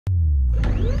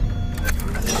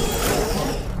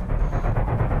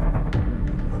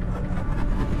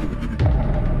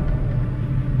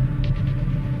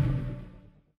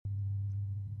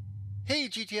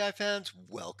GTI fans,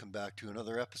 welcome back to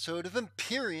another episode of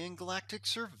Empyrion Galactic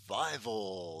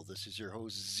Survival. This is your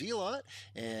host Zealot,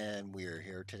 and we are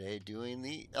here today doing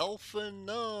the Alpha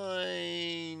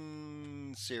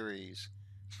 9 series.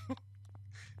 I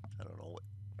don't know what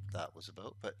that was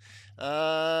about, but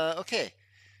okay.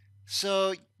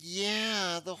 So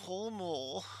yeah, the whole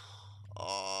mole.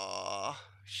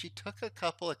 She took a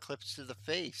couple of clips to the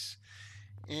face.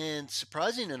 And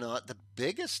surprising or not, the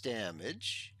biggest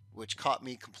damage, which caught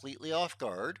me completely off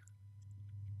guard,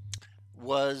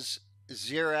 was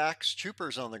Xerax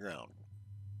troopers on the ground.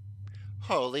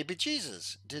 Holy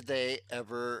bejesus, did they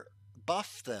ever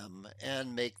buff them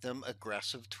and make them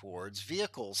aggressive towards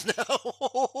vehicles? Now,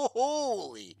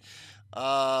 holy.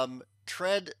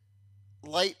 Tread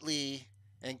lightly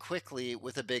and quickly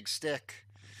with a big stick.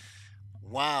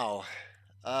 Wow.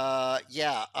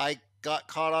 Yeah, I got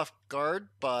caught off guard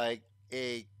by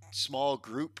a small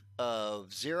group of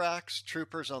Xerax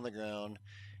troopers on the ground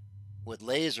with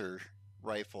laser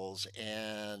rifles,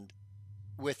 and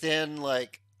within,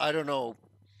 like, I don't know,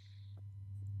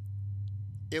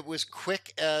 it was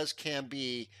quick as can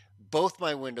be. Both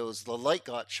my windows, the light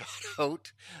got shot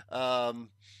out.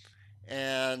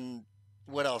 And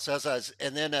what else?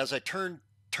 And then as I turned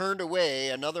away,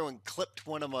 another one clipped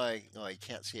one of my, oh, you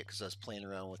can't see it because I was playing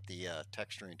around with the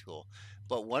texturing tool,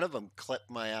 but one of them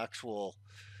clipped my actual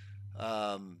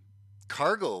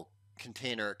cargo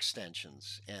container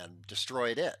extensions and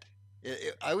destroyed it.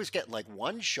 I was getting like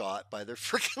one shot by their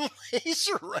freaking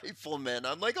laser riflemen.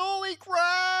 I'm like, holy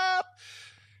crap!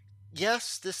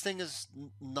 Yes, this thing is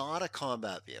not a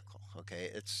combat vehicle. Okay,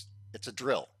 it's a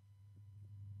drill.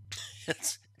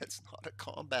 It's not a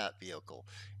combat vehicle.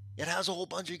 It has a whole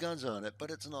bunch of guns on it,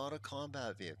 but it's not a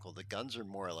combat vehicle. The guns are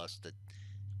more or less to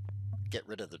get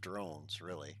rid of the drones,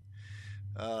 really.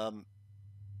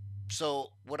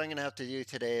 So what I'm going to have to do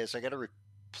today is I got to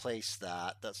replace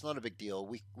that. That's not a big deal.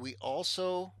 We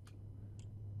also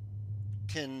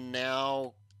can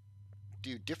now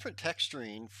do different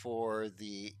texturing for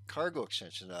the cargo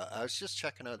extension. I was just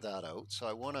checking that out, so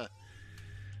I want to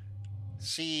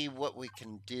see what we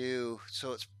can do.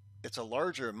 So it's a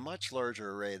much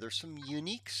larger array. There's some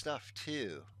unique stuff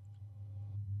too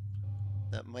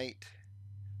that might,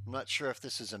 I'm not sure if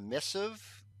this is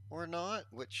emissive or not,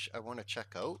 which I want to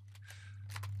check out.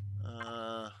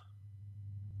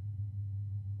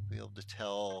 Be able to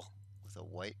tell with a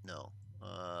white, no.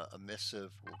 Emissive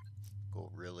will go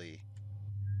really,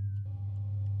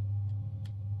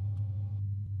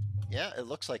 yeah, it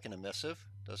looks like an emissive,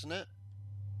 doesn't it?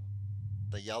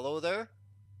 The yellow there.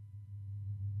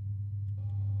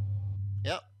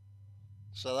 Yep.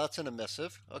 So that's an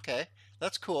emissive. Okay,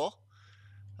 that's cool.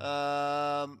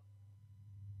 Or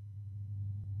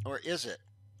is it?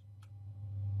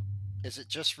 Is it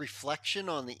just reflection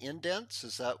on the indents?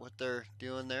 Is that what they're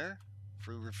doing there?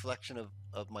 For reflection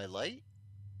of my light?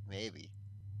 Maybe.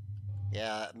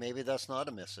 Yeah, maybe that's not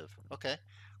emissive. Okay,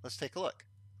 let's take a look.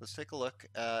 Let's take a look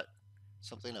at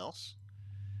something else.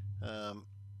 I'm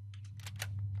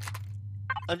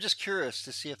just curious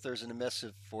to see if there's an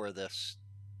emissive for this.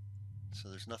 So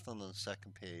there's nothing on the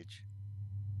second page.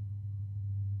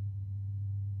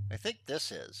 I think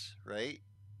this is, right?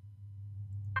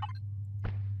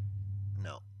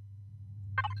 No.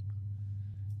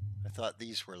 I thought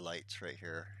these were lights right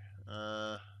here.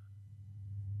 I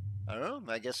don't know.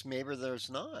 I guess maybe there's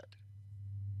not.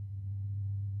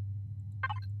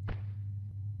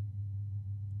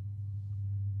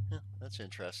 Yeah, that's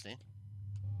interesting.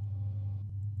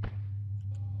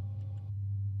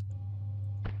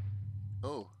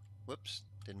 Oh, whoops.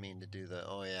 Didn't mean to do that.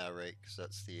 Oh, yeah, right, because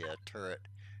that's the turret.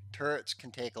 Turrets can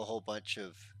take a whole bunch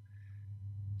of...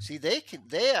 See, they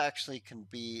actually can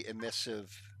be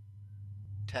emissive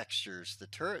textures. The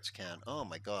turrets can. Oh,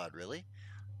 my God, really?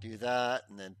 Do that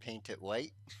and then paint it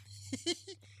white?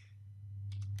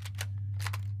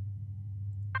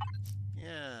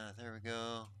 Yeah, there we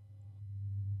go.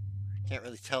 Can't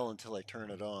really tell until I turn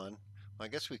it on. Well, I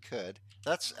guess we could.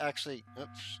 That's actually...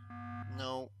 Oops.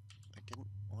 No. I didn't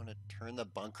want to turn the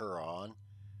bunker on.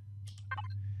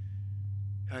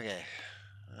 Okay.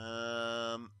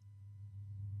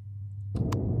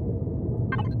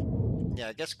 Yeah,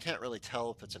 I guess can't really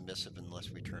tell if it's emissive unless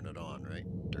we turn it on, right?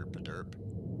 Derp-a-derp.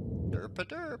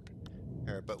 Derp-a-derp.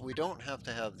 Here, but we don't have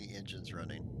to have the engines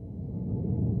running.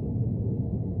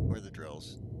 Or the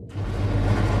drills.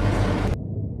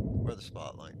 Or the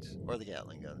spotlights. Or the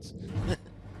Gatling guns.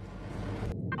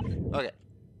 Okay.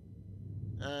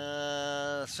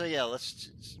 So yeah, let's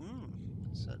just,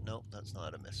 so, nope, that's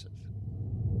not emissive.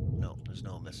 No, there's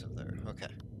no emissive there. Okay.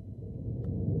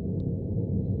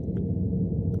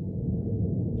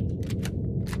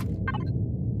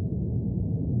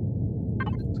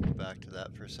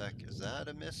 that for a sec. Is that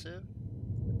emissive?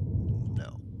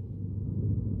 No.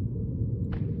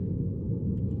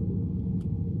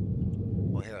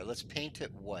 Well, here, let's paint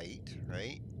it white,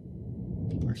 right?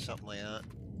 Or something like that.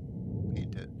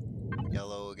 Paint it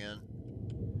yellow again.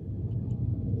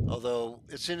 Although,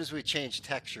 as soon as we change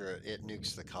texture, it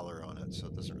nukes the color on it, so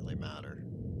it doesn't really matter.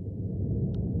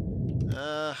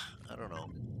 I don't know.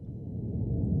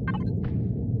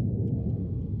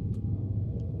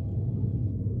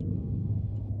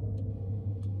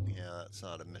 Yeah, that's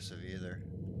not emissive either.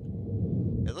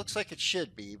 It looks like it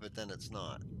should be, but then it's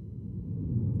not.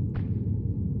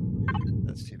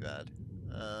 That's too bad.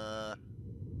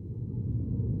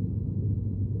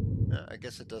 I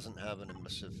guess it doesn't have an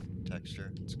emissive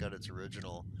texture. It's got its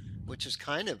original, which is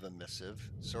kind of emissive,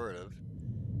 sort of.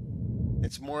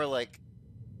 It's more like,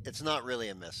 it's not really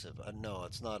emissive. No,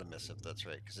 it's not emissive, that's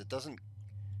right, because it doesn't,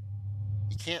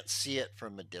 you can't see it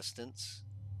from a distance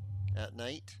at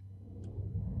night.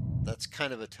 That's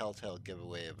kind of a telltale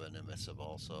giveaway of an emissive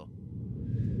also.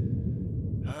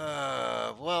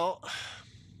 Well,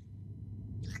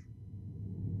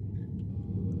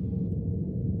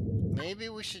 maybe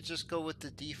we should just go with the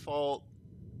default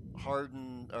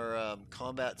hardened or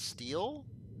combat steel.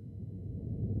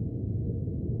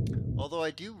 Although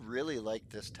I do really like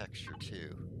this texture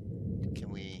too. Can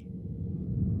we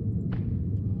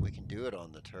can do it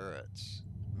on the turrets.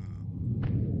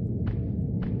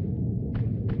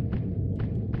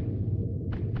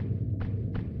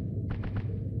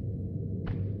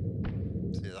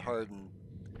 See, the hardened,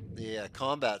 the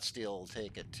combat steel will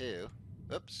take it too.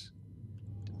 Oops.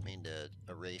 Didn't mean to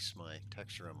erase my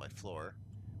texture on my floor.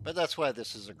 But that's why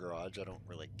this is a garage. I don't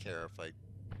really care if I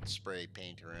spray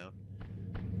paint around.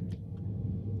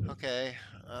 Okay.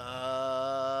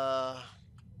 I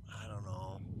don't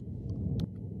know.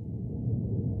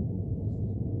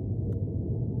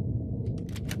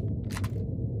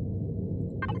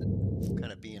 I'm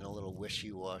kind of being a little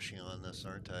wishy-washy on this,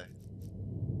 aren't I?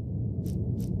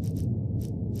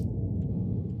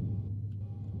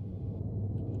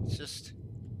 It's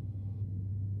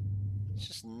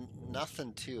just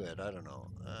nothing to it. I don't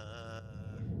know.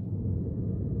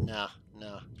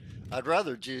 No. I'd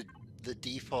rather do the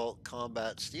default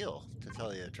combat steel, to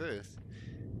tell you the truth.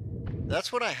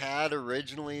 That's what I had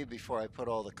originally before I put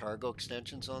all the cargo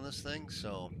extensions on this thing,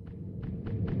 so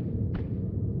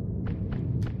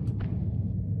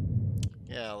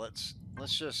yeah, let's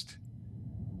just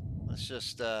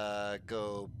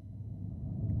go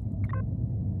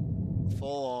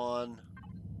full on.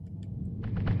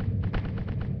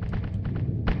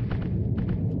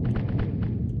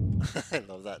 I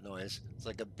love that noise. It's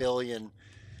like a billion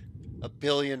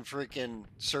freaking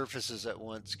surfaces at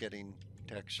once getting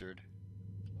textured.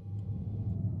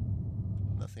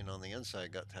 Nothing on the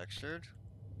inside got textured.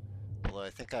 Although I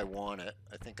think I want it.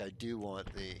 I think I do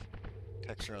want the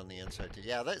texture on the inside too.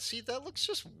 Yeah, that looks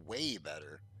just way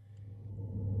better.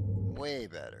 Way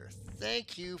better.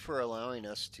 Thank you for allowing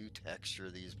us to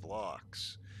texture these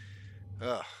blocks.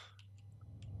 Ugh.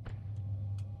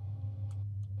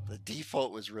 The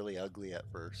default was really ugly at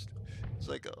first. It's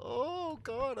like, oh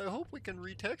god, I hope we can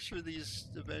retexture these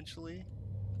eventually.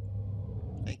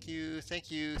 Thank you.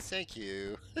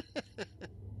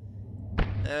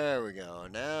 There we go.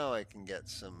 Now I can get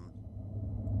some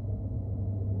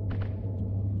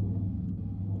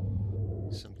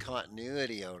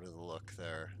continuity out of the look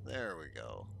there. There we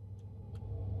go.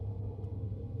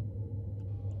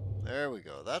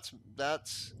 That's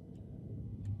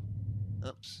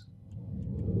oops.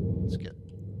 Let's get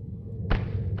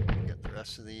the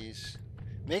rest of these.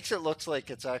 Makes it look like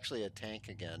it's actually a tank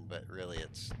again, but really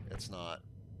it's not.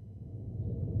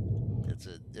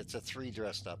 It's a 3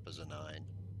 dressed up as a 9.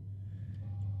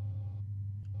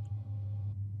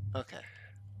 Okay.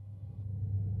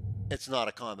 It's not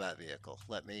a combat vehicle.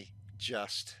 Let me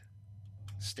just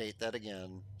state that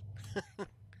again.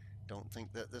 Don't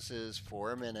think that this is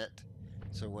for a minute.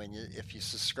 So if you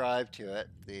subscribe to it,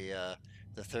 the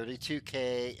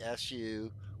 32K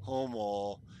SU home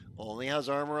wall only has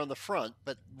armor on the front,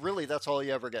 but really that's all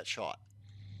you ever get shot.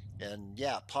 And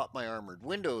yeah, pop my armored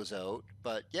windows out,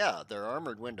 but yeah, they're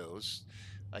armored windows.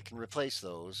 I can replace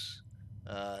those.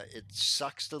 It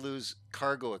sucks to lose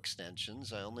cargo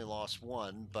extensions. I only lost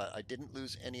one, but I didn't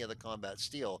lose any of the combat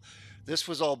steel. This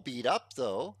was all beat up,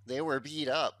 though. They were beat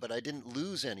up, but I didn't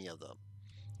lose any of them.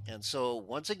 And so,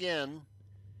 once again,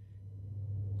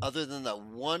 other than that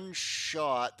one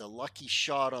shot, the lucky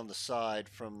shot on the side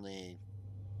from the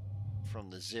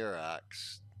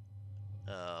Xerax,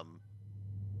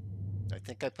 I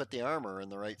think I put the armor in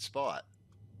the right spot.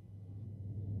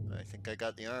 I think I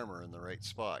got the armor in the right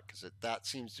spot because that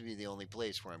seems to be the only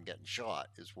place where I'm getting shot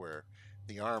is where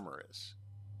the armor is.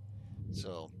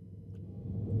 So,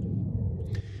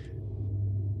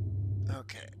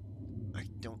 okay. I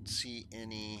don't see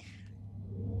any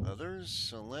others,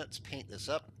 so let's paint this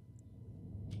up.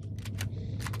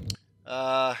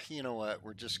 You know what?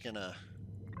 We're just gonna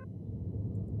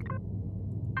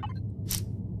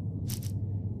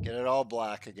get it all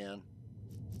black again.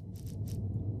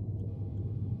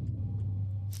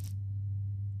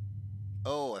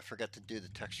 Oh, I forgot to do the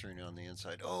texturing on the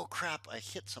inside. Oh crap, I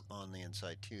hit something on the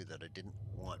inside too that I didn't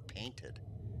want painted.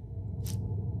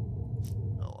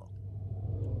 Oh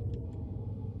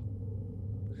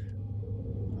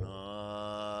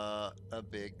well. Not a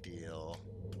big deal.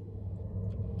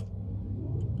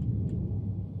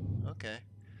 Okay.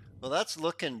 Well, that's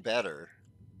looking better.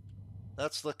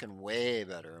 That's looking way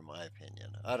better in my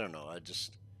opinion. I don't know.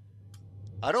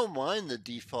 I don't mind the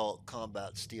default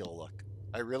combat steel look.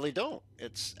 I really don't.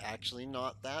 It's actually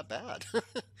not that bad.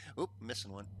 Oop,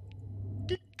 missing one.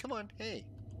 Come on, hey.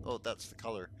 Oh, that's the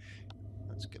color.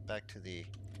 Let's get back to the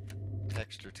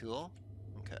texture tool.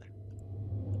 Okay.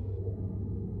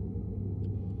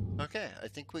 Okay, I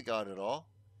think we got it all.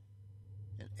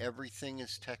 And everything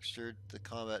is textured, the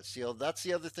combat steel. That's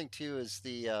the other thing too, is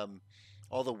the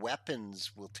all the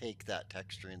weapons will take that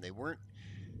texturing. They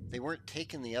weren't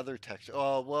taking the other texture.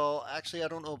 Oh well, actually, I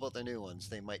don't know about the new ones.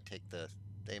 They might take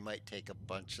a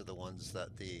bunch of the ones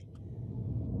that the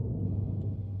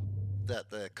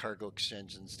cargo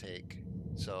extensions take.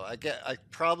 So I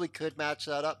probably could match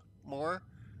that up more,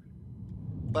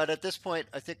 but at this point,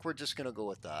 I think we're just gonna go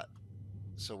with that.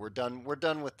 So we're done. We're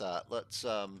done with that. Let's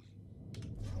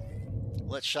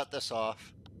shut this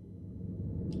off.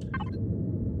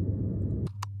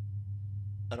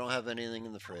 I don't have anything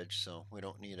in the fridge, so we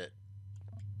don't need it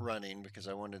running because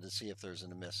I wanted to see if there's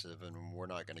an emissive, and we're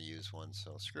not going to use one,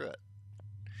 so screw it.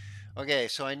 Okay,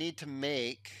 so I need to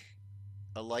make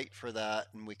a light for that,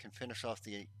 and we can finish off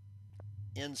the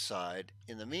inside.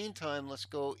 In the meantime, let's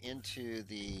go into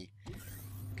the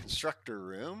constructor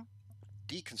room,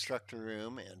 deconstructor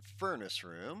room, and furnace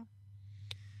room.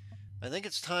 I think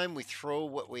it's time we throw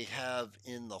what we have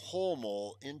in the hole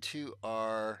mole into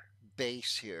our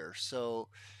base here. So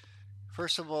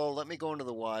first of all, let me go into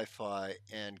the Wi-Fi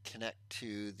and connect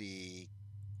to the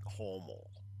hole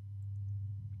mole.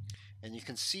 And you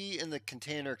can see in the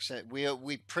container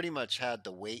we pretty much had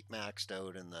the weight maxed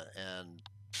out and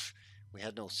we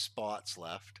had no spots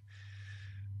left.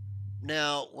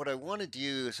 Now, what I want to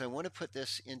do is I want to put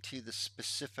this into the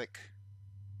specific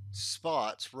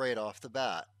spots right off the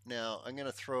bat. Now, I'm going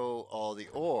to throw all the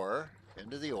ore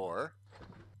into the ore.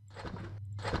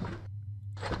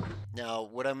 Now,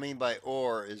 what I mean by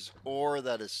ore is ore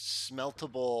that is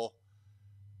smeltable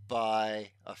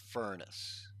by a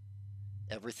furnace.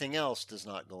 Everything else does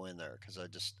not go in there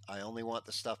because I only want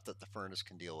the stuff that the furnace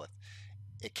can deal with.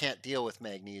 It can't deal with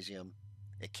magnesium,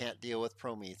 it can't deal with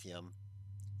promethium,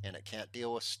 and it can't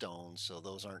deal with stone, so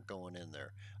those aren't going in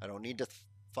there. I don't need to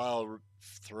throw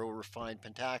refined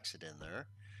pentaxid in there.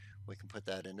 We can put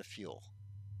that into fuel.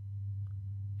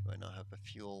 Do I not have a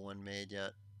fuel one made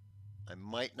yet? I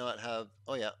might not have.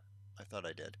 Oh yeah, I thought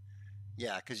I did.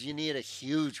 Yeah, because you need a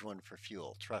huge one for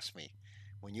fuel. Trust me.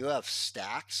 When you have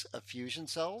stacks of fusion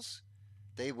cells,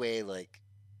 they weigh like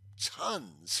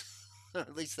tons. Or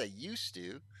at least they used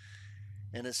to.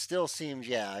 And it still seems,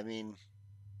 yeah, I mean,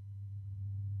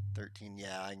 13,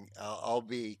 yeah, I'll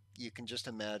be, you can just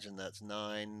imagine that's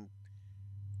 9.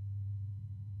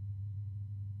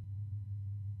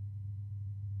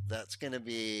 That's going to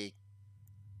be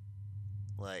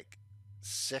like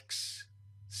 6,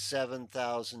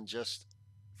 7,000 just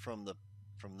from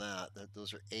that.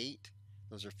 Those are 8.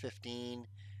 Those are 15.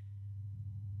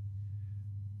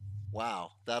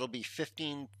 Wow, that'll be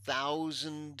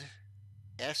 15,000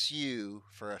 SU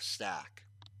for a stack.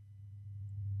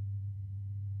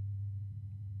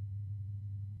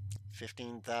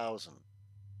 15,000.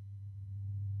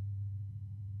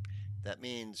 That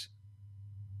means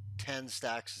 10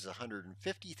 stacks is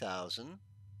 150,000.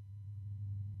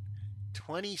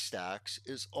 20 stacks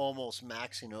is almost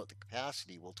maxing out the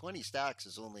capacity. Well, 20 stacks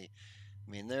is only,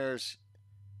 I mean,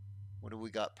 what do we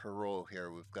got per row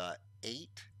here? We've got 8.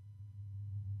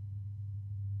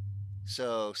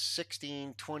 So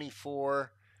 16,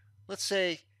 24, let's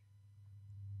say,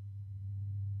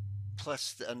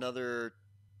 plus another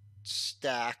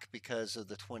stack because of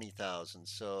the 20,000.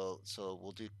 So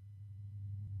we'll do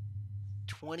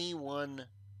 21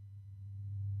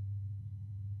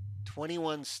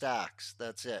 stacks.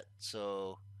 That's it.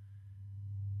 So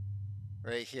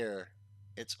right here,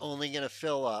 it's only going to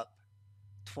fill up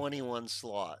 21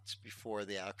 slots before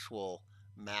the actual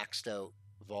maxed out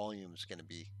volume is going to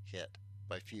be hit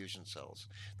by fusion cells.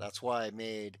 That's why I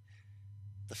made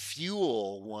the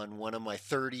fuel one of my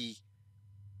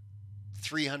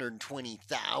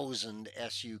 320,000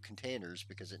 SU containers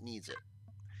because it needs it.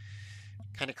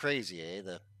 Kind of crazy, eh?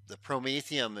 The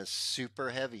promethium is super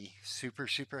heavy, super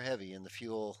heavy, and the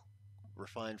fuel,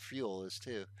 refined fuel, is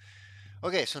too.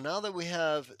 Okay, so now that we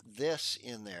have this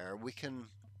in there, we can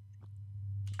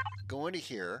go into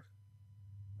here,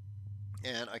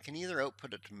 and I can either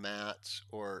output it to mats,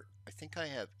 or I think I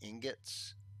have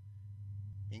ingots.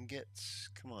 Ingots,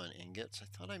 come on, ingots. I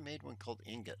thought I made one called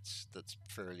ingots that's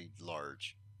fairly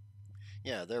large.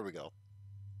 Yeah, there we go.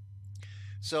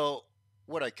 So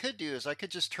what I could do is I could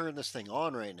just turn this thing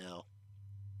on right now,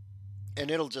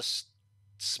 and it'll just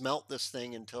smelt this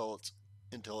thing until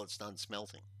it's done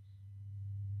smelting.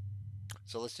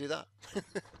 So let's do that.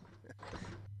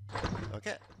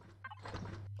 Okay.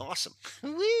 Awesome.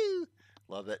 Woo!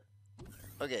 Love it.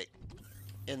 Okay.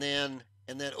 And then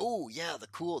oh yeah,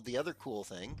 the other cool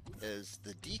thing is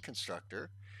the deconstructor.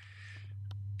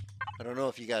 I don't know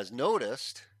if you guys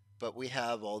noticed, but we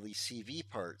have all these CV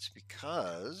parts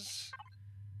because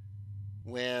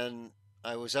when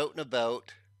I was out and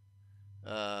about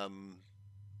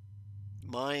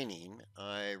mining,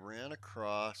 I ran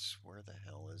across, where the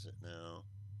hell is it now?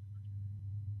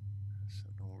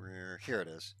 Here it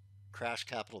is, crash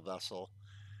capital vessel,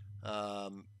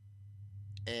 and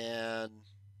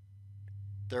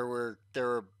there were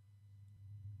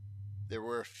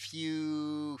a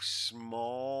few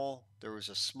small. There was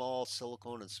a small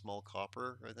silicone and small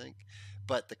copper, I think,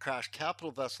 but the crash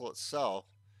capital vessel itself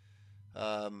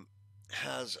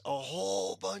has a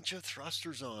whole bunch of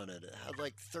thrusters on it. It had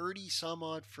like 30 some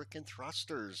odd freaking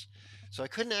thrusters. So I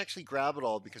couldn't actually grab it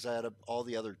all because I had all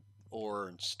the other ore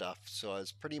and stuff. So I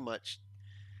was pretty much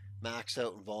maxed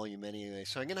out in volume anyway.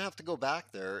 So I'm going to have to go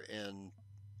back there and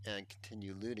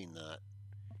continue looting that,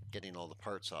 getting all the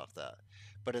parts off that.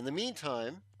 But in the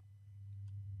meantime,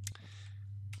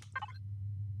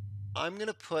 I'm going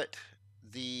to put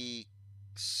the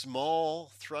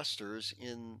small thrusters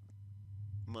in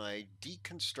my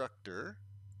deconstructor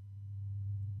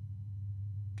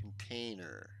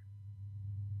container.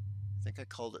 I think I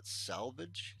called it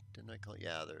salvage. Didn't I call it?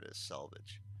 Yeah, there it is,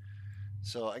 salvage.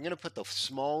 So I'm going to put the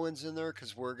small ones in there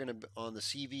because we're going to, on the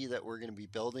CV that we're going to be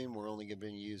building, we're only going to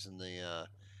be using the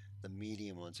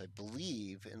medium ones, I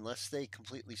believe, unless they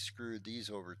completely screwed these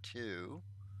over too.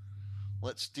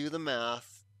 Let's do the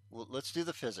math. Well, let's do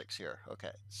the physics here.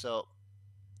 Okay, so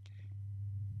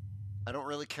I don't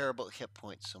really care about hit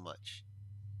points so much.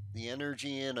 The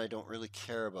energy in I don't really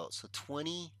care about. So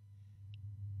 20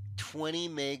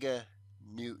 mega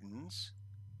newtons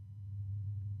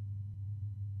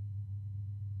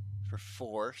for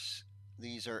force.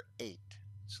 These are 8,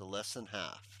 so less than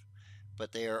half.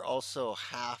 But they are also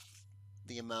half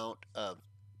the amount of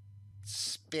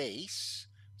space,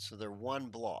 so they're 1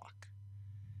 block,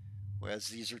 whereas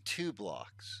these are 2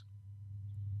 blocks.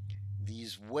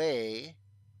 These weigh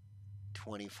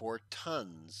 24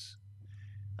 tons.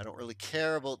 I don't really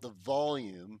care about the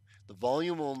volume. The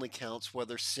volume only counts while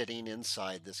they're sitting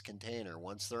inside this container.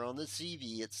 Once they're on the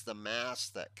CV, it's the mass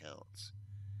that counts,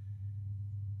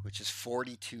 which is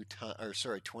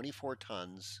 24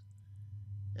 tons,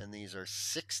 and these are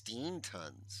 16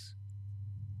 tons.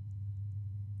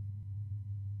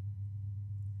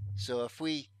 So if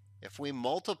we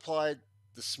multiplied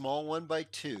the small one by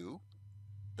 2,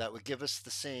 that would give us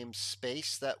the same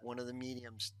space that one of the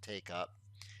mediums take up,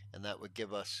 and that would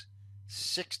give us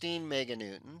 16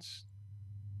 meganewtons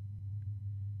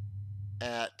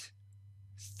at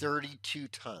 32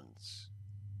 tons.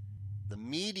 The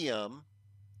medium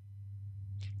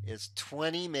is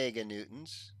 20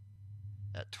 meganewtons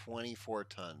at 24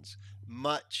 tons.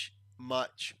 Much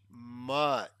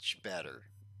better.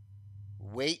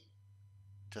 Weight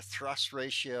to thrust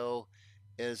ratio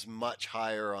is much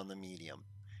higher on the medium.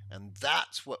 And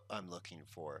that's what I'm looking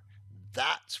for.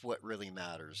 That's what really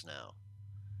matters now.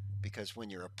 Because when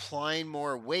you're applying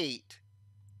more weight,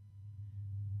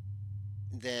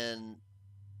 then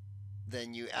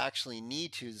you actually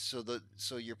need to.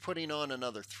 So you're putting on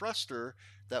another thruster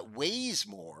that weighs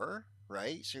more,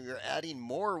 right? So you're adding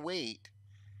more weight.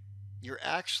 You're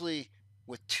actually,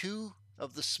 with 2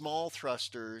 of the small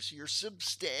thrusters, you're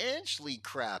substantially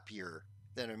crappier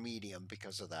than a medium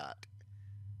because of that,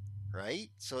 right?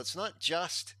 So it's not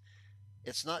just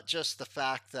the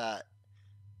fact that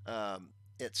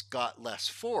it's got less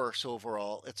force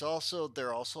overall.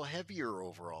 They're also heavier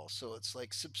overall. So it's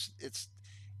like it's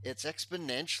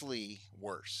exponentially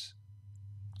worse.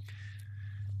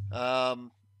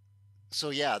 Um, so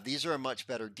yeah, these are a much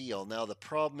better deal. Now the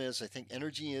problem is, I think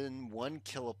energy in 1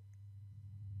 kilopascal,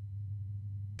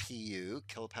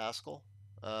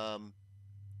 um,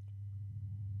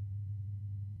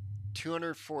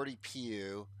 240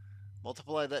 pu.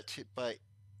 Multiply that by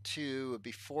 2 would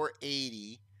be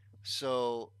 480.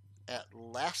 So at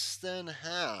less than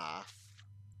half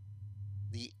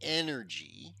the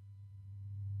energy,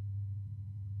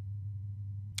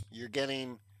 you're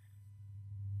getting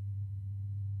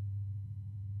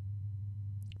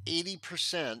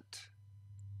 80%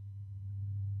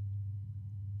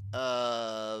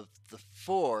 of the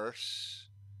force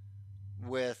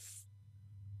with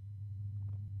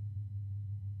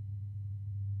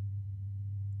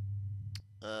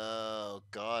oh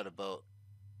god, about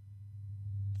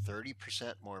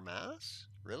 30% more mass?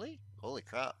 Really? Holy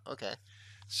crap. Okay.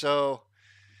 So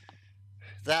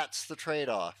that's the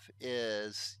trade-off,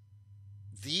 is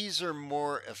these are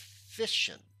more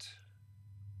efficient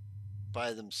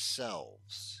by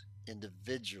themselves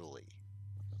individually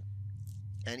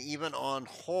and even on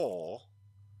whole.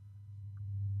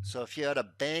 So if you had a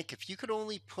bank, if you could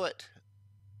only put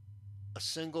a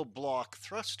single block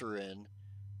thruster in,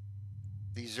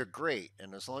 these are great.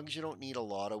 And as long as you don't need a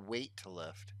lot of weight to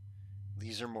lift,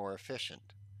 these are more efficient.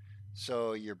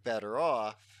 So you're better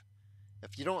off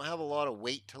if you don't have a lot of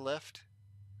weight to lift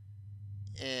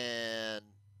and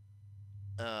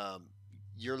um,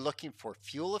 you're looking for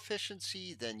fuel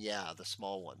efficiency, then yeah, the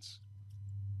small ones.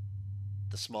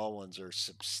 The small ones are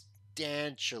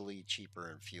substantially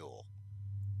cheaper in fuel.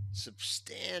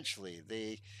 Substantially.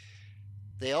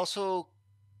 They also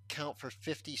count for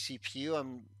 50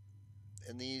 CPU.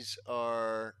 And these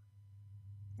are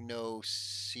no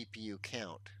CPU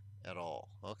count at all.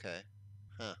 Okay.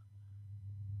 Huh.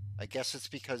 I guess it's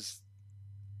because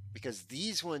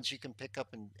these ones you can pick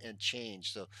up and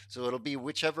change. So it'll be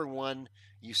whichever one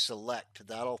you select.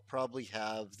 That'll probably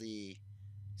have the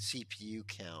CPU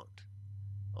count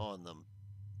on them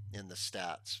in the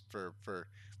stats for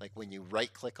like when you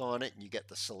right click on it and you get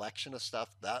the selection of stuff,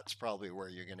 that's probably where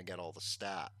you're going to get all the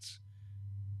stats.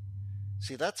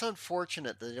 See, that's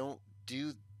unfortunate they don't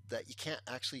do that. You can't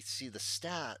actually see the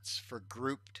stats for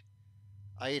grouped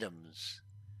items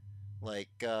like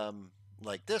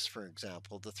this, for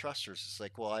example, the thrusters. It's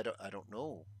like, well, I don't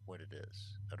know what it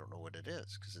is. I don't know what it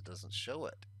is because it doesn't show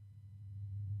it.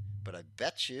 But I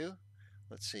bet you,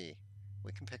 let's see,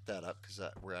 we can pick that up because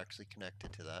we're actually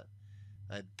connected to that.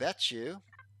 I bet you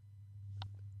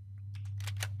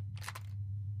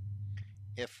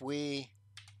if we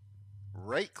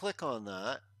right click on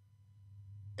that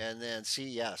and then see,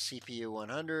 yeah, CPU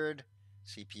 100,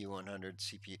 CPU 100,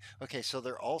 CPU. Okay, so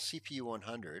they're all CPU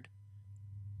 100.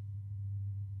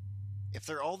 If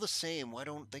they're all the same, why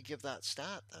don't they give that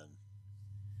stat then?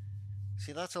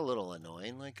 See, that's a little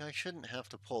annoying. Like, I shouldn't have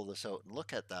to pull this out and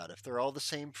look at that if they're all the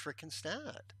same freaking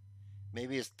stat.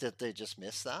 Maybe did they just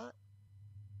miss that?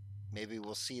 Maybe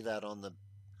we'll see that on the.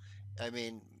 I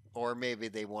mean, or maybe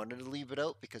they wanted to leave it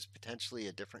out because potentially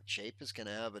a different shape is going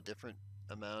to have a different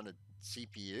amount of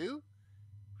CPU.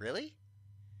 Really?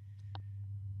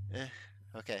 Eh,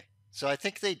 okay. So I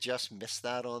think they just missed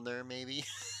that on there, maybe.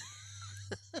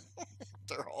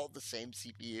 They're all the same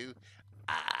CPU.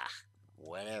 Ah,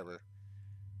 whatever.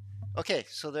 Okay,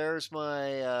 so there's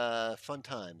my fun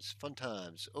times. Fun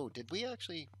times. Oh, did we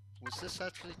actually? Was this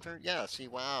actually turned? Yeah. See,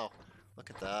 wow. Look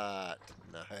at that.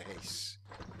 Nice.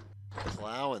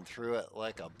 Plowing through it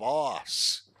like a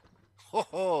boss.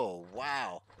 Oh,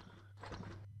 wow.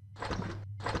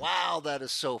 Wow, that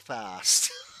is so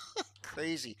fast.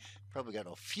 Crazy. Probably got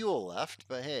no fuel left,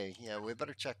 but hey, yeah, we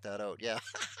better check that out. Yeah.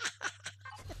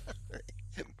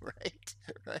 Right,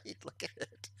 right. Look at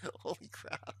it. Holy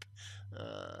crap.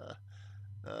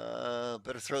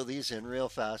 Better throw these in real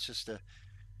fast just to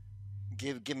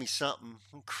give me something.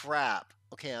 Crap.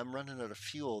 Okay, I'm running out of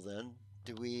fuel then.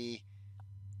 Do we?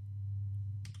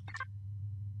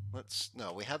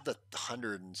 No, we have the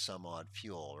 100 and some odd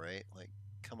fuel, right? Like,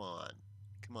 come on.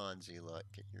 Come on, Zela,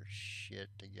 get your shit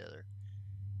together.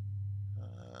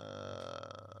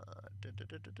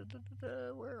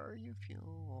 Where are you?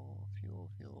 Fuel, fuel,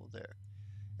 fuel, there.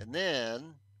 And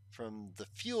then from the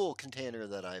fuel container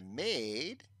that I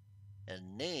made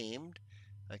and named,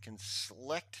 I can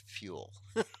select fuel.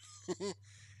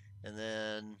 And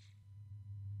then,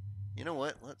 you know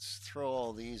what? Let's throw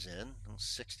all these in.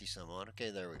 60 some odd.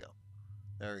 Okay, there we go.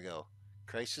 There we go.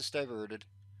 Crisis diverted.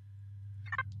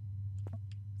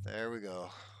 There we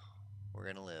go. We're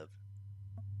going to live.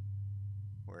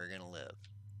 We're going to live.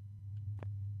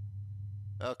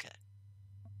 Okay.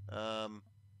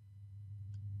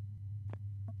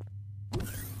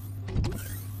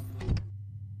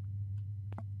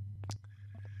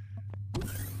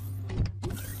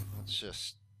 Let's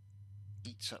just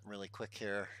eat something really quick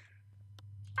here.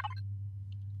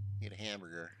 Eat a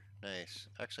hamburger. Nice.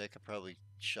 Actually, I could probably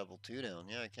shovel 2 down.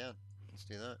 Yeah, I can. Let's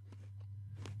do that.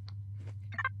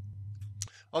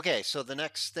 Okay, so the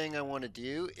next thing I want to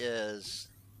do is,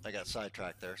 I got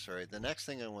sidetracked there, sorry. The next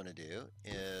thing I want to do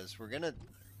is we're going to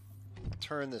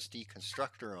turn this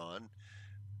deconstructor on.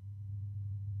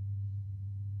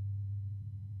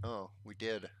 Oh, we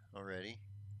did already.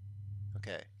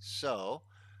 Okay, so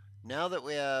now that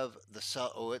we have the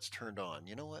cell, oh, it's turned on.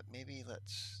 You know what? Maybe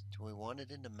let's, do we want it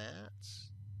into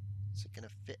mats? Is it going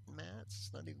to fit in mats?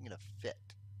 It's not even going to fit.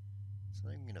 It's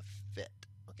not even going to fit.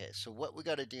 Okay, so what we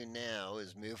got to do now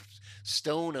is move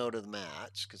stone out of the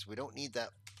mats because we don't need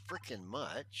that freaking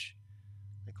much.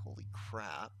 Like, holy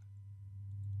crap.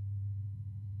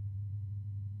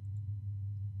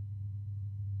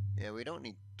 Yeah, we don't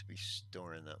need to be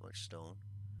storing that much stone.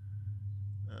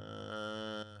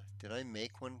 Did I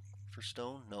make one for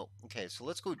stone? No. Okay, so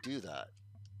let's go do that.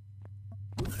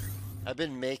 I've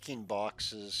been making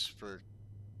boxes for,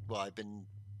 well, I've been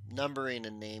numbering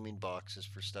and naming boxes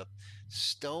for stuff.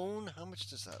 Stone, how much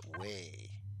does that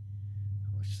weigh?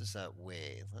 How much does that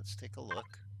weigh? Let's take a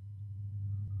look.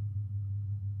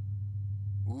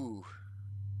 Ooh,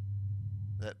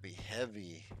 that'd be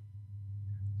heavy.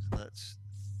 So that's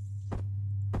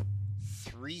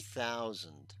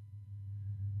 3,000.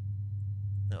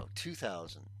 No,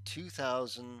 2,000.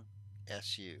 2,000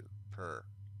 SU per.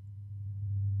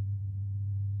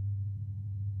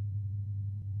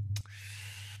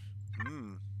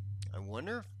 I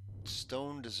wonder if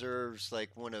stone deserves like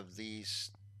one of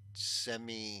these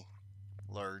semi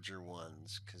larger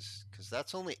ones because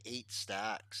that's only 8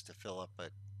 stacks to fill up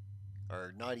a,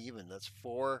 or not even, that's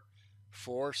four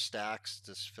stacks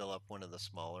to fill up one of the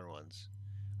smaller ones.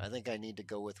 I think I need to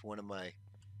go with one of my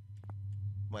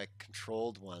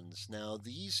controlled ones. Now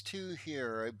these two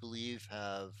here I believe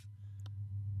have,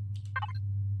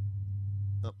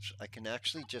 oops, I can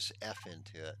actually just F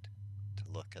into it to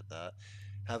look at that,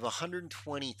 have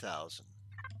 120,000.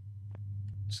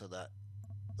 So that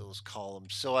those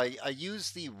columns. So I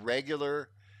use the regular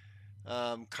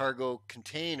cargo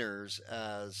containers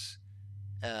as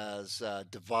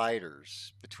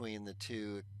dividers between the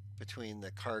two, between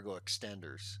the cargo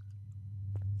extenders,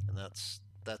 and that's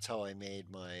how I made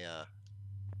my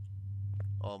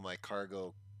all my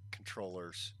cargo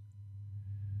controllers.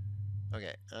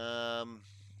 Okay,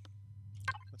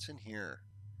 what's in here?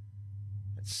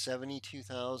 It's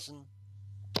 72,000.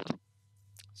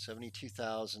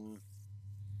 72,000.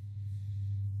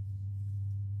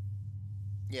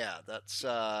 Yeah, that's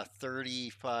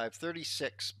 35,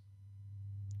 36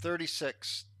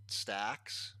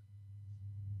 stacks.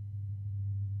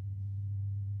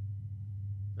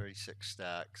 36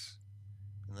 stacks.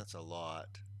 And that's a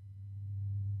lot.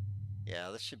 Yeah,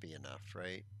 this should be enough,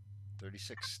 right?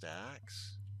 36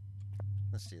 stacks.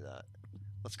 Let's do that.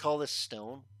 Let's call this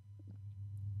stone.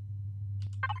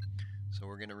 So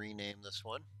we're going to rename this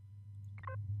one.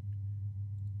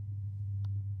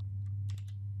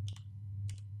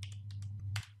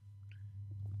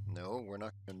 No, we're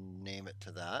not going to name it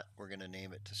to that. We're going to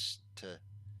name it to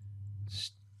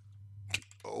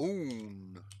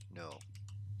stone. No,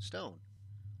 stone.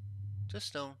 Just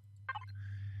stone.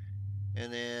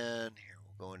 And then here,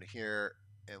 we'll go into here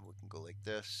and we can go like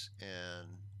this and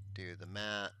do the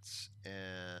mats,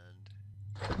 and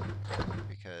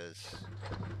because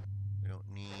we don't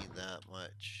need that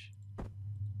much,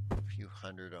 a few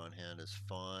hundred on hand is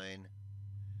fine.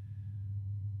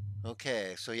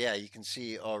 Okay, so yeah, you can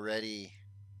see already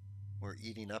we're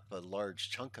eating up a large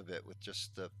chunk of it with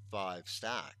just the 5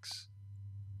 stacks.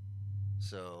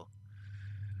 So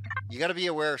you got to be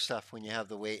aware of stuff when you have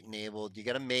the weight enabled. You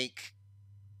got to make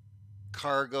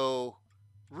cargo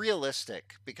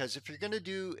realistic, because if you're going to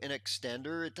do an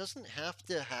extender, it doesn't have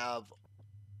to have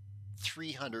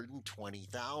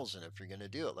 320,000 if you're going to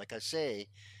do it. Like I say,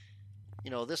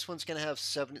 you know, this one's going to have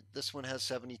this one has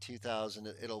 72,000.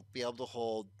 It'll be able to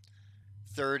hold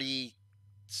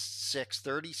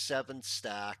 37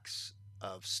 stacks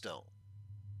of stone.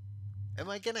 Am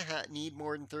I going to need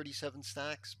more than 37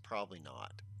 stacks? Probably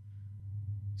not.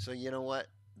 So you know what?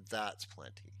 That's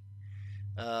plenty.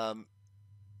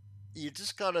 You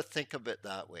just got to think of it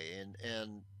that way.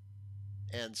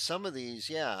 And some of these,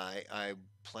 yeah, I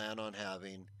plan on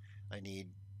having, I need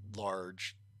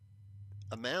large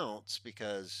amounts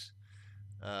because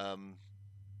I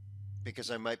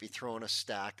might be throwing a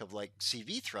stack of like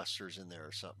CV thrusters in there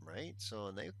or something, right? So,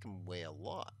 and they can weigh a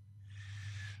lot.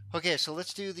 Okay, so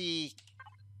let's do the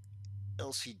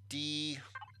LCD,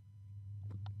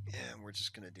 and we're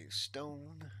just going to do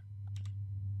stone.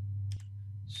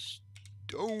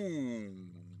 Dome.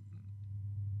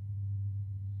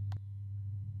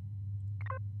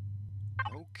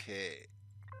 Okay.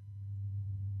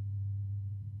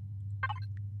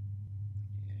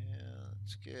 Yeah,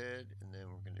 that's good. And then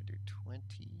we're going to do 20.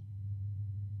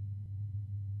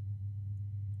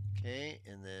 Okay,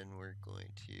 and then we're going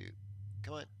to,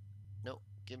 come on. No,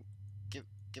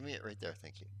 give me it right there.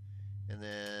 Thank you. And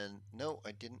then, no,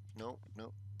 I didn't. No,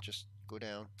 no, just go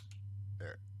down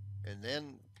there. And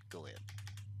then go in.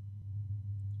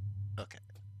 Okay.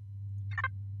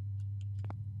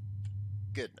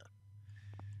 Good enough.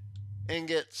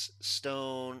 Ingots,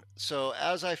 stone. So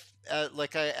as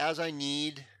I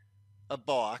need a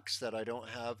box that I don't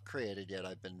have created yet,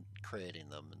 I've been creating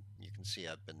them, and you can see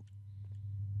I've been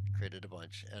created a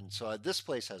bunch. And so this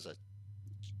place has a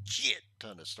shit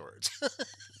ton of storage,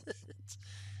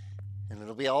 and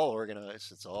it'll be all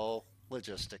organized. It's all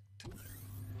logistic.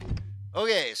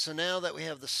 Okay, so now that we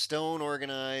have the stone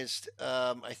organized,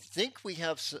 I think we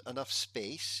have enough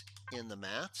space in the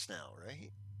mats now,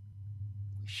 right?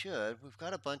 We should. We've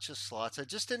got a bunch of slots. I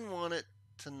just didn't want it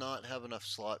to not have enough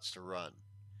slots to run.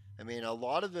 I mean, a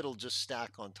lot of it'll just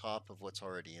stack on top of what's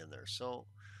already in there. So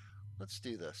let's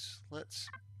do this. Let's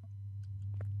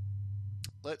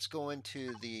go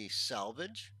into the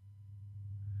salvage.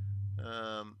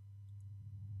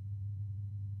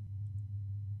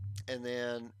 And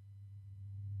then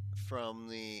from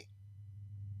the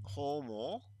whole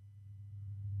mole,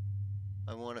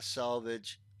 I want to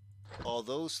salvage all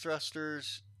those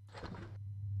thrusters,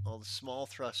 all the small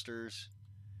thrusters,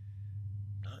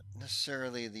 not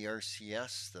necessarily the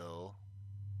RCS though.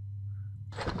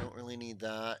 Don't really need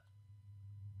that.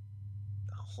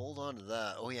 Hold on to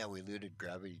that. Oh yeah, we looted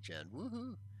gravity gen.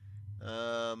 Woohoo!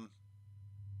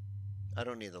 I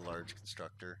don't need the large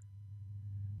constructor.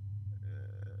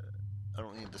 I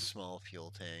don't need the small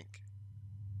fuel tank.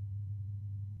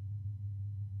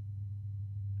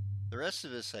 The rest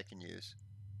of this I can use.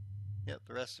 Yep,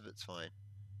 the rest of it's fine.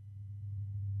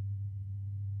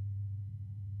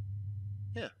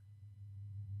 Yeah.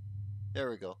 There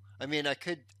we go. I mean, I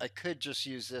could just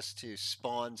use this to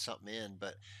spawn something in,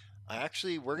 but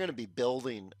we're going to be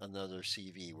building another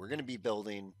CV. We're going to be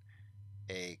building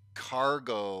a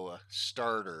cargo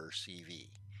starter CV,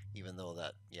 even though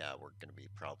that, yeah, we're going to be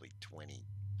probably 20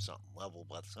 something level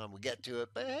by the time we get to it,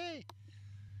 but hey.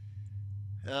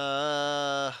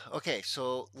 Okay,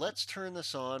 so let's turn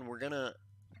this on.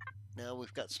 Now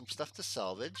we've got some stuff to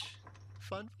salvage.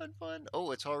 Fun.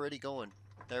 Oh, it's already going.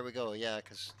 There we go. Yeah,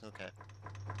 okay.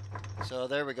 So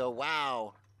there we go.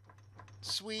 Wow.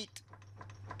 Sweet.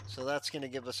 So that's going to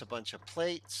give us a bunch of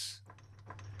plates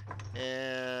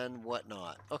and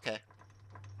whatnot. Okay.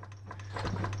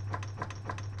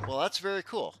 Well, that's very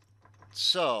cool.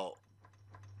 So,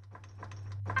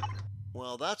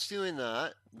 while that's doing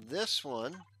that, this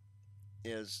one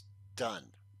is done.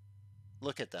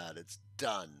 Look at that. It's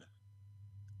done.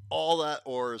 All that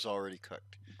ore is already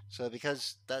cooked. So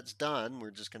because that's done,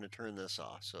 we're just going to turn this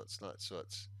off so it's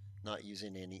not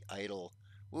using any idle.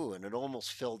 Ooh, and it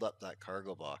almost filled up that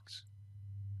cargo box.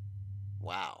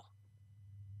 Wow.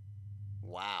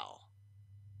 Wow.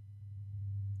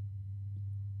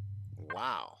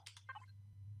 Wow.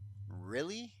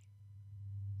 Really?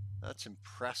 That's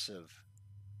impressive.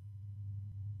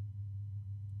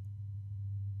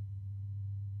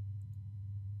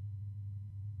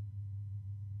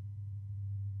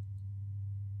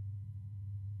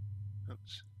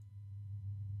 Oops.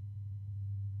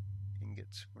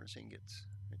 Ingots. Where's ingots?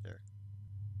 Right there.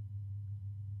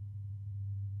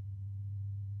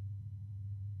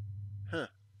 Huh.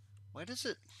 Why does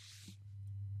it?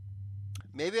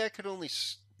 Maybe I could only.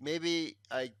 Maybe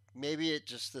it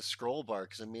just the scroll bar,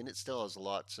 because I mean it still has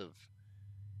lots of.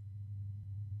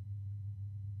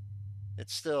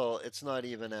 It's not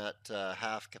even at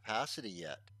half capacity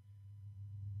yet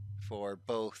for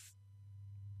both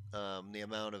the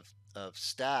amount of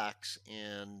stacks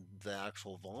and the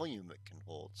actual volume it can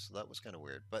hold. So that was kind of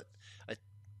weird, but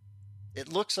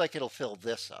it looks like it'll fill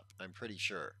this up. I'm pretty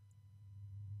sure.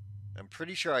 I'm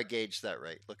pretty sure I gauged that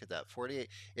right. Look at that, 48.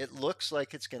 It looks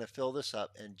like it's going to fill this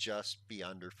up and just be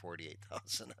under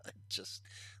 48,000. I just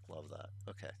love that.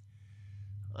 Okay.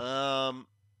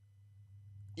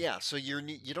 Yeah, so you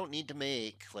don't need to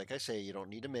make, like I say, you don't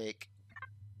need to make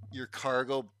your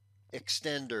cargo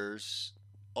extenders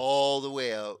all the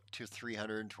way out to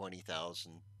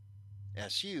 320,000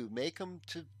 SU. Make them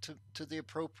to the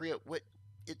appropriate what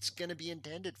it's going to be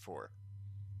intended for.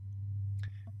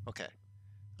 Okay.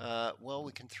 Well,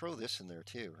 we can throw this in there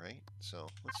too, right? So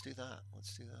let's do that.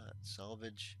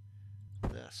 Salvage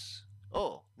this.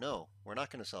 Oh, no, we're not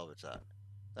going to salvage that.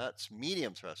 That's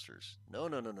medium thrusters. No,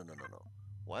 no, no, no, no, no, no.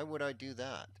 Why would I do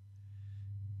that?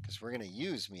 Because we're going to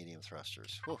use medium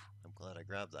thrusters. Whew, I'm glad I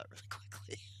grabbed that really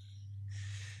quickly.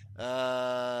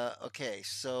 Okay,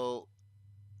 so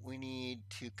we need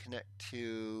to connect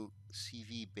to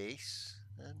CV base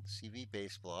and CV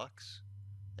base blocks.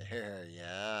 There,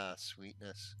 yeah,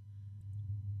 sweetness.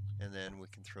 And then we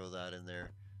can throw that in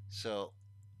there. So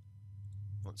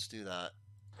let's do that.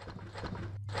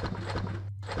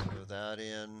 Throw that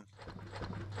in.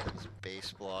 These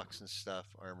base blocks and stuff,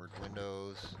 armored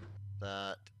windows,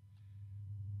 that.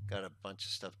 Got a bunch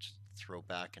of stuff to throw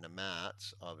back into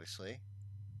mats, obviously.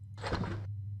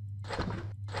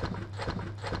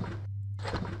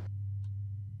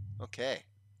 Okay.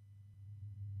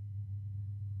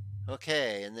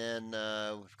 Okay, and then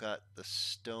we've got the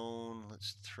stone.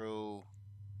 Let's throw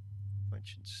a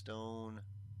bunch of stone.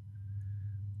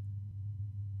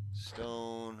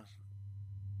 Stone.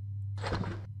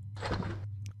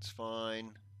 That's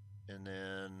fine. And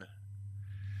then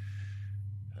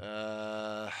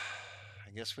I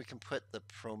guess we can put the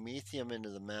promethium into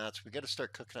the mats. We got to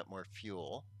start cooking up more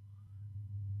fuel.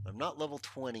 I'm not level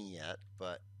 20 yet,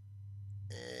 but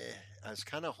I was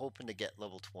kind of hoping to get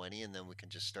level 20 and then we can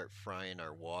just start frying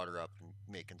our water up and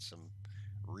making some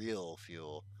real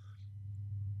fuel.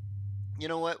 You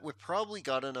know what? We've probably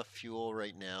got enough fuel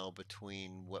right now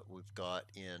between what we've got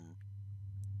in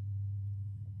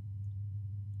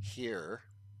here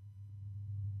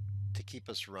to keep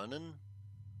us running.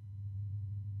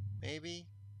 Maybe?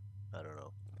 I don't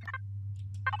know.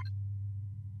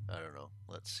 I don't know.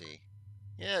 Let's see.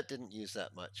 Yeah, it didn't use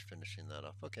that much finishing that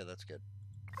off. Okay, that's good.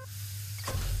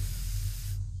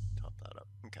 Top that up.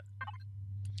 Okay.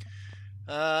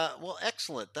 Well,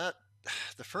 excellent. That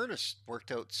the furnace worked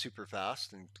out super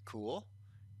fast and cool,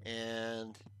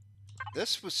 and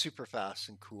this was super fast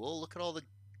and cool. Look at all the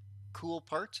cool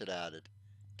parts it added.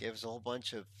 Gave us a whole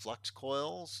bunch of flux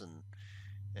coils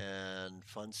and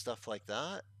fun stuff like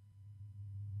that.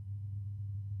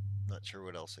 Not sure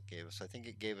what else it gave us. I think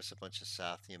it gave us a bunch of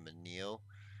Sathium and Neo.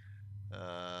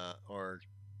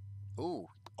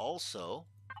 Also,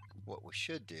 what we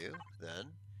should do then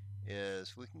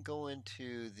is we can go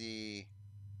into the,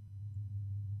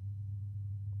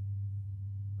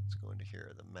 let's go into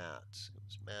here, the mats. It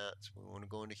was mats. We want to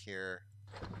go into here,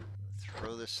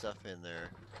 throw this stuff in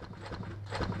there.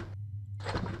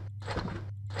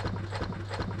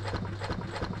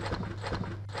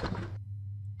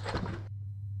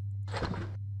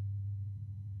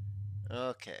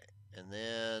 Okay,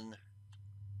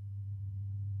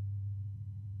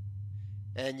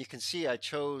 and you can see I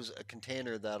chose a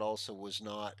container that also was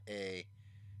not a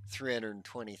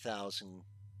 320,000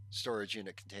 storage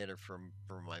unit container for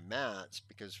my mats,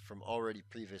 because from already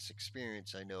previous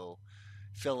experience I know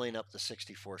filling up the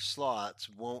 64 slots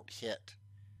won't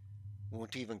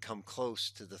even come close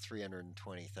to the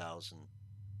 320,000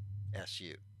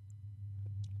 SU.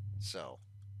 So,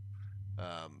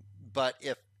 but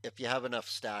if you have enough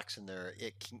stacks in there,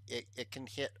 it can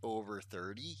hit over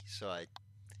 30. So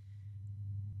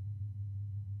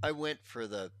I went for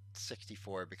the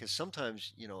 64 because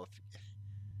sometimes,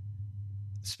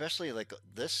 especially like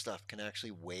this stuff can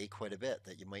actually weigh quite a bit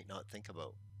that you might not think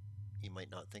about.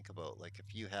 Like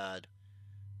if you had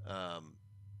a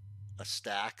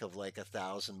stack of like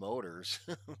 1,000 motors,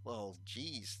 well,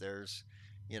 geez, there's,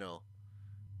 you know,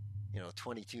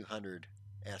 2,200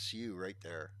 SU right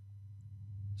there.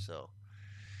 So,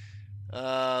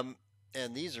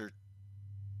 and these are,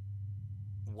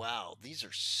 wow, these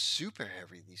are super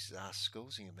heavy. These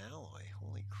Scosium alloy.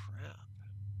 Holy crap.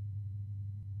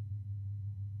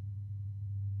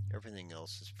 Everything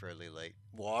else is fairly light.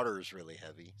 Water is really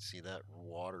heavy. See that?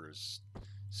 Water is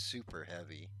super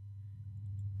heavy.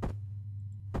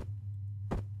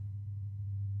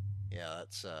 Yeah,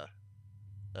 that's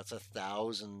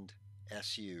 1,000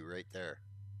 SU right there.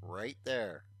 Right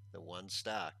there. The one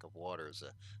stack of water is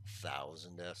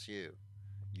 1,000 SU.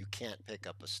 You can't pick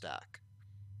up a stack.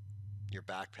 Your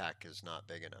backpack is not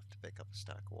big enough to pick up a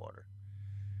stack of water.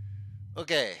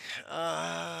 Okay.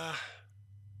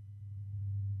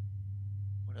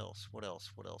 What else? What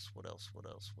else? What else? What else? What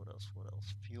else? What else? What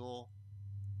else? Fuel.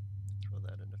 Throw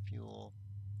that into fuel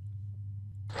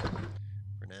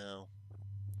for now.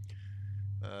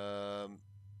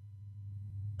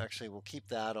 Actually, we'll keep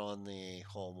that on the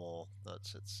Holmol.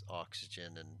 That's its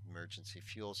oxygen and emergency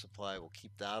fuel supply. We'll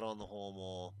keep that on the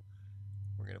Holmol.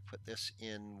 We're going to put this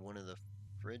in one of the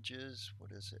fridges.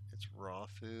 What is it? It's raw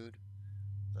food.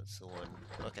 That's the one.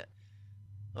 Okay.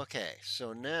 Okay,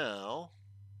 so now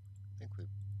I think we've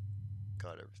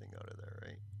got everything out of there,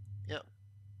 right? Yep.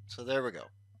 So there we go.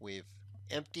 We've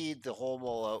emptied the whole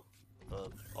mall out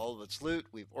of all of its loot.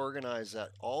 We've organized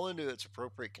that all into its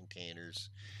appropriate containers,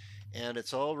 and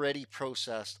it's already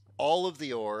processed all of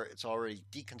the ore. It's already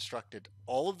deconstructed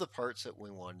all of the parts that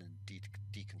we wanted to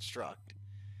deconstruct.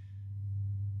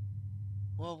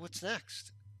 Well, what's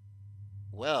next?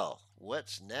 Well,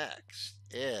 what's next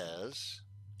is...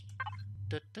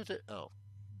 Oh,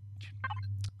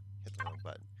 hit the wrong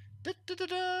button.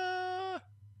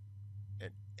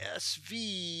 An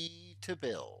SV to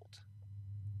build.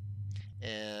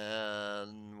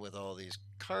 And with all these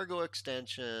cargo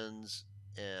extensions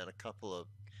and a couple of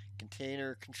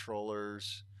container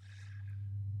controllers,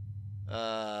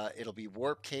 it'll be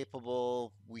warp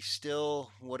capable.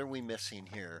 What are we missing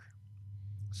here?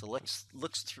 So let's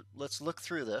look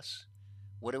through this.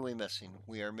 What are we missing?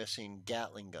 We are missing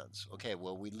Gatling guns. Okay,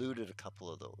 well, we looted a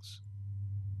couple of those.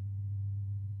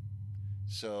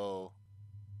 So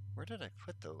where did I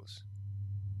put those?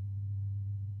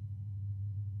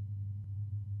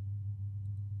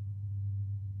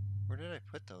 Where did I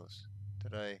put those?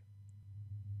 Did I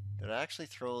actually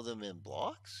throw them in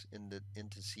blocks? Into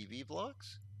CV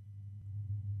blocks?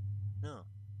 No.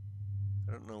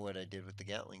 I don't know what I did with the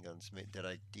Gatling guns. Did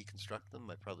I deconstruct them?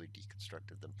 I probably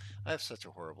deconstructed them. I have such a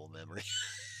horrible memory.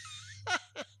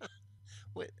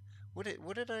 What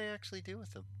did I actually do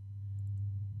with them?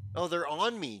 Oh, they're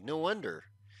on me. No wonder.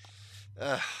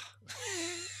 Grab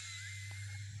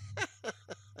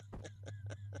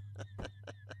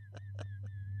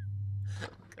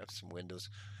some windows.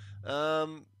 Yeah,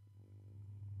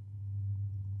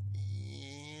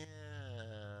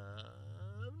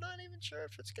 I'm not even sure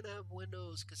if it's gonna have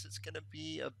windows because it's gonna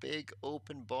be a big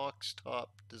open box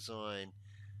top design.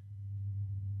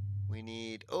 We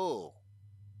need, oh,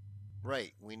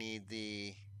 right, we need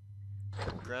the,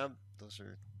 grab, those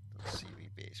are CV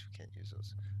base, we can't use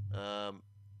those.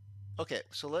 Okay,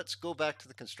 so let's go back to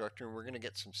the constructor and we're gonna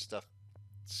get some stuff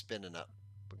spinning up.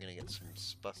 We're gonna get some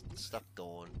stuff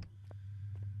going.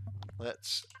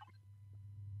 Let's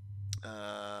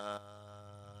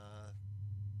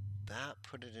that,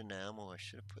 put it in ammo. I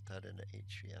should have put that into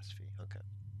HVSV. Okay,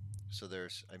 so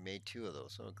I made 2 of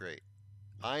those. Oh, great.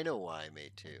 I know why I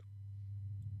made 2.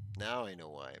 Now I know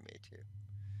why I made 2.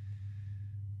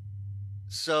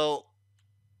 So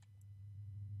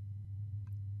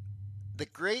the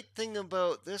great thing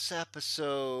about this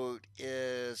episode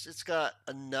is it's got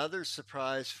another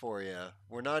surprise for you.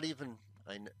 We're not even,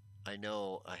 I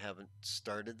know I haven't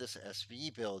started this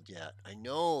SV build yet. I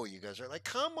know you guys are like,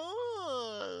 come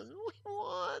on, we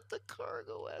want the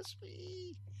cargo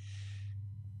SV.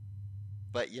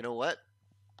 But you know what?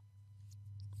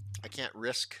 I can't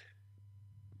risk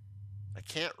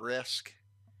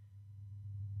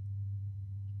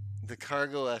the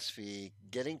cargo SV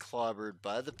getting clobbered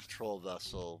by the patrol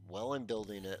vessel while I'm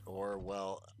building it, or,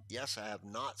 well, yes, I have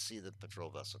not seen the patrol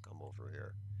vessel come over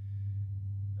here.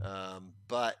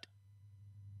 But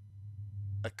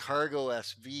a cargo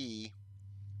SV,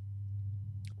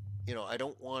 you know, I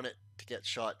don't want it to get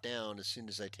shot down as soon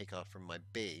as I take off from my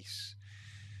base.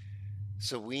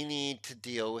 So we need to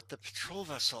deal with the patrol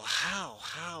vessel. How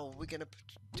are we going to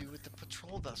do with the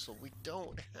patrol vessel? We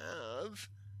don't have...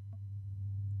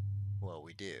 Well,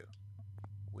 we do.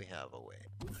 We have a way.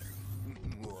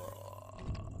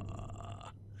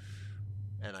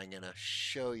 And I'm going to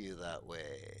show you that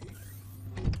way.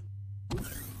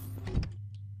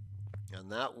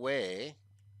 And that way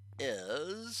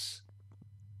is...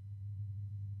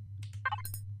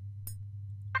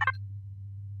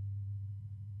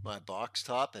 my box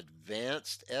top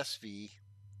advanced SV.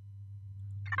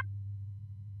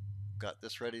 Got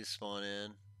this ready to spawn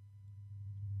in.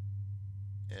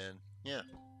 And yeah,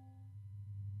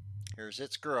 here's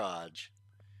its garage.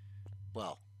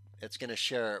 Well, it's going to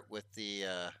share it with the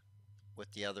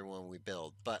other one we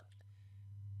build, but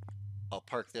I'll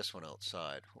park this one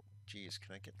outside. Geez,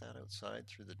 can I get that outside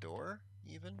through the door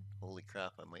even? Holy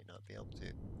crap, I might not be able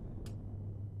to.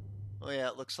 Oh yeah,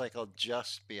 it looks like I'll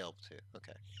just be able to.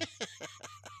 Okay.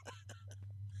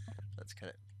 That's kind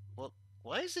of, well,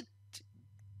 why is it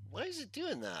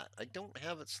doing that? I don't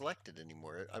have it selected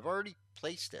anymore. I've already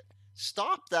placed it.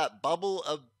 Stop that bubble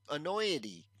of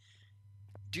annoyity.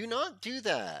 Do not do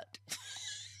that.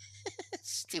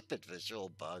 Stupid visual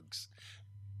bugs.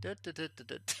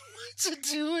 What's it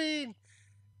doing?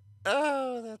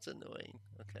 Oh, that's annoying.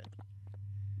 Okay.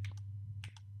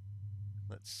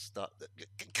 Let's stop that.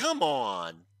 Come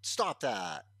on. Stop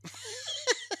that.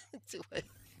 Do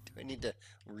I need to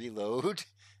reload?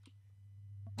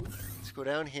 Let's go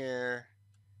down here.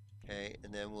 Okay,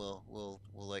 and then we'll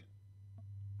like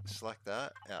select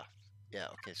that. Yeah. Yeah,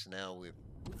 okay, so now we've,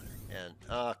 And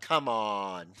come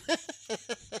on.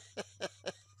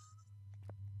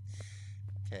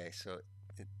 Okay, so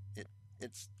it, it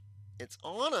it's it's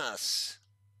on us.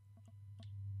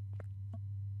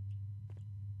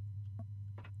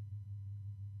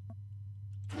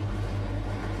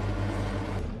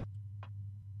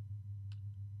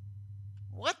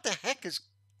 What the heck is...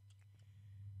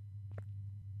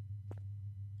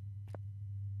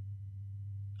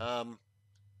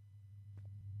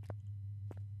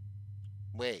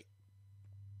 Wait.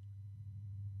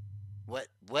 What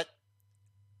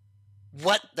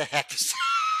the heck is...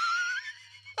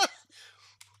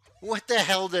 What the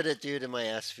hell did it do to my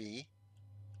SV?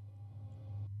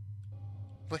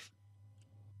 What?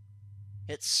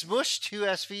 It smushed two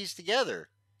SVs together.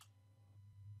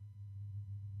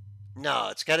 No,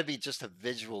 it's got to be just a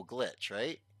visual glitch,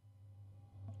 right?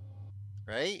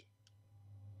 Right?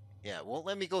 Yeah, it won't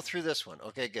let me go through this one.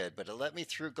 Okay, good. But it let me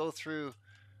go through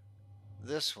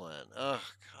this one. Oh,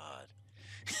 God.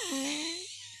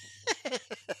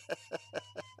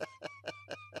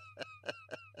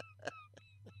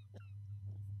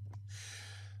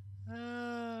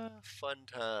 Fun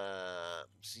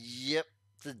times. Yep,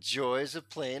 the joys of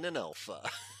playing an alpha.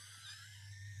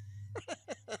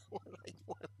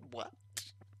 What?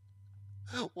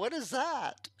 What is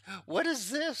that? What is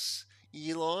this,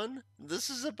 Elon? This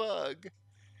is a bug.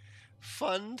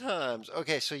 Fun times.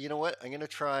 Okay, so you know what? I'm going to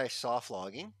try soft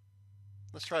logging.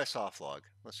 Let's try a soft log.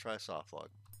 Let's try a soft log.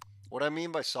 What I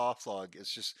mean by soft log is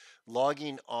just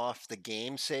logging off the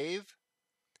game save.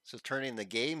 So turning the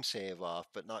game save off,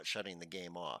 but not shutting the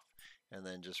game off. And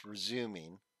then just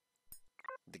resuming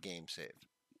the game save.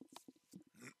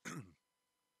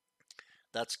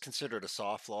 That's considered a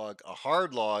soft log. A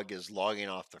hard log is logging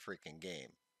off the freaking game.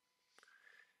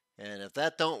 And if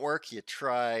that don't work, you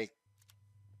try...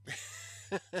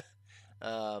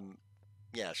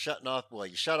 yeah, shutting off... Well,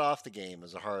 you shut off the game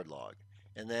as a hard log.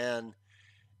 And then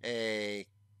if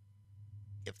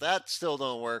that still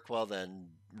don't work, well then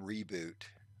reboot.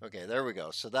 Okay, there we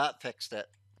go. So that fixed it.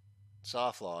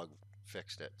 Soft log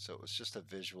fixed it. So it was just a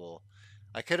visual.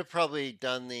 I could have probably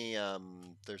done the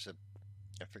there's a...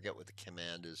 I forget what the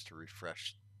command is to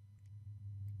refresh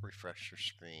your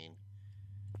screen.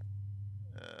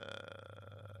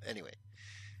 Anyway,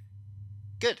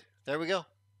 good. There we go.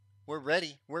 We're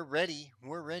ready. We're ready.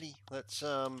 We're ready. Let's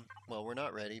well, we're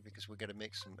not ready because we got to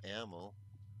make some ammo.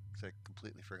 Because I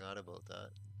completely forgot about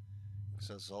that. Because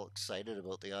I was all excited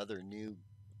about the other new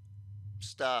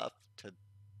stuff to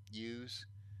use.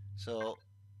 So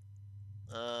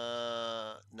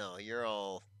no, you're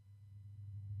all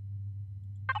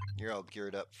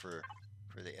geared up for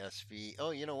the SV. Oh,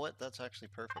 you know what? That's actually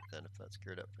perfect then if that's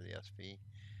geared up for the SV.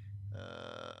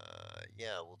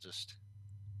 Yeah, we'll just...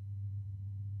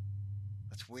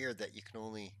 That's weird that you can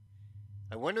only...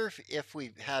 I wonder if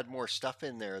we had more stuff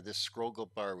in there, this scroll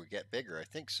bar would get bigger. I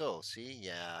think so. See?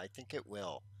 Yeah, I think it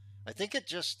will. I think it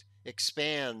just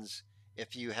expands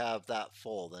if you have that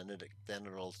full. Then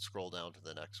it'll scroll down to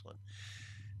the next one.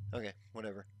 Okay,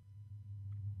 whatever.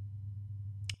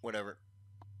 Whatever.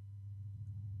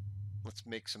 Let's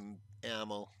make some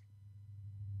ammo.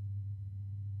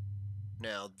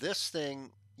 Now, this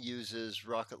thing uses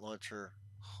rocket launcher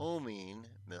homing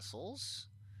missiles,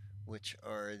 which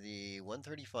are the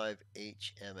 135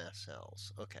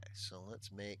 HMSLs. Okay, so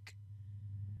let's make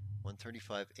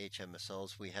 135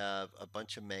 HMSLs. We have a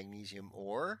bunch of magnesium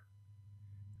ore,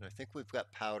 and I think we've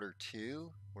got powder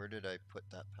too. Where did I put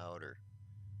that powder?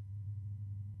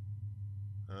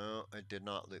 Oh, I did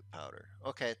not loot powder.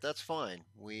 Okay, that's fine.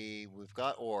 We've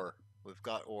got ore. We've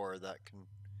got ore that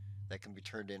can be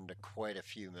turned into quite a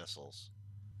few missiles.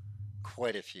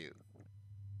 Quite a few.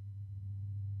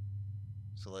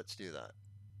 So let's do that.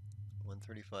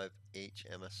 135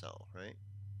 HMSL, right?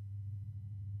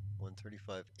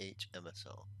 135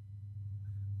 HMSL.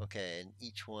 Okay, and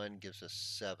each one gives us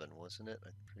 7, wasn't it?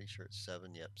 I'm pretty sure it's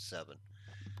 7. Yep, 7.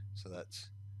 So that's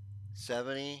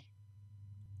 70,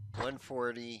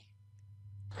 140,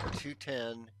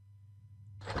 210,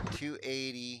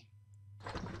 280,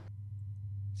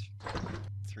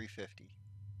 350.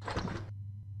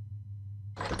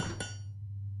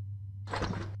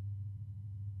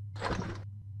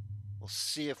 We'll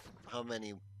see how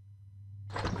many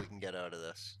we can get out of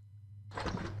this.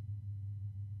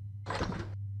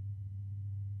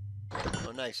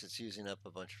 Oh, nice. It's using up a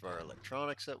bunch of our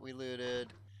electronics that we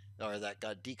looted, or that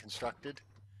got deconstructed.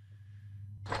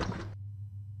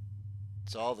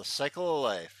 It's all the cycle of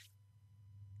life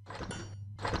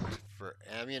for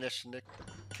ammunition to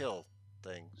kill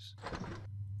things.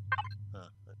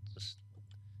 That just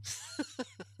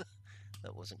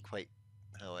that wasn't quite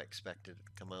how I expected it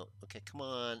to come out. Okay, come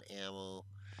on, ammo.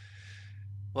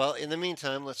 Well, in the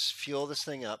meantime, let's fuel this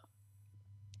thing up.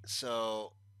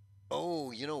 So,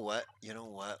 oh, you know what? You know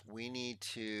what? We need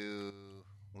to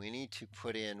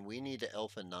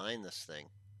Alpha 9 this thing.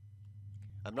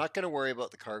 I'm not going to worry about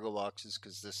the cargo boxes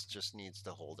because this just needs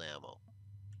to hold ammo.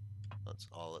 That's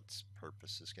all its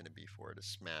purpose is going to be for, to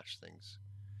smash things.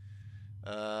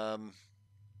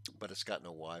 But it's got no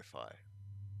Wi-Fi.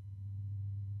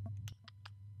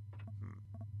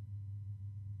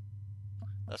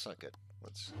 That's not good.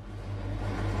 Let's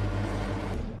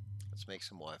make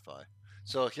some Wi-Fi.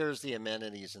 So here's the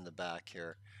amenities in the back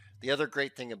here. The other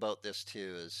great thing about this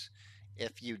too is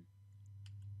if you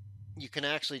can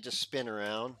actually just spin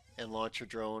around and launch your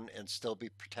drone and still be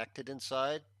protected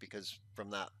inside, because from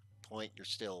that point you're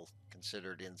still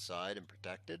considered inside and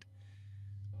protected.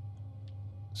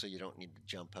 So you don't need to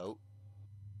jump out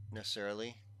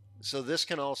necessarily. So this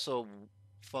can also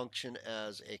function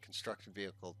as a constructed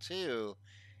vehicle too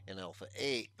in Alpha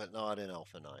 8, but not in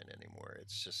Alpha 9 anymore.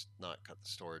 It's just not got the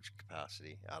storage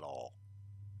capacity at all.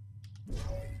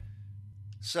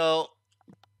 So,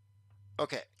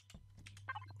 okay,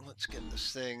 let's get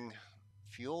this thing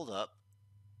fueled up.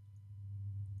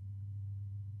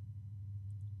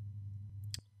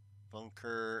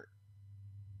 Bunker,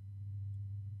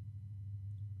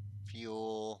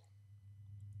 fuel,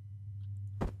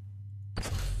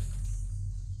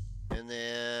 and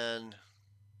then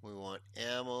we want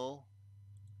ammo.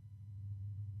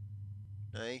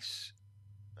 Nice.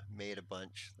 I made a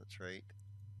bunch, that's right.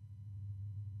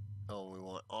 Oh, we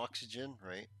want oxygen,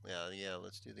 right? Yeah,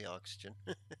 let's do the oxygen.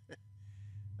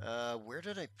 Where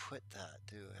did I put that?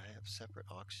 Do I have separate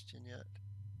oxygen yet?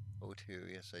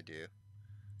 O2, yes I do.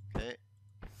 Okay.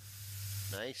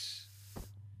 Nice.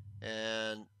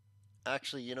 And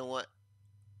actually, you know what?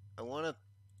 I want to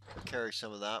carry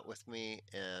some of that with me.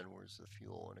 And where's the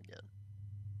fuel one again?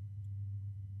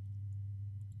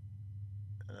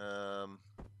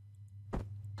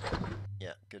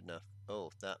 Yeah, good enough.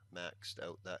 Oh, that maxed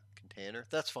out that container.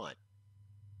 That's fine.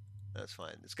 That's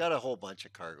fine. It's got a whole bunch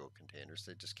of cargo containers.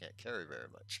 They just can't carry very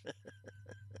much.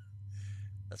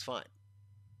 That's fine.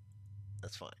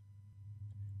 That's fine.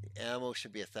 The ammo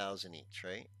should be 1,000 each,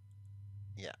 right?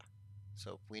 Yeah.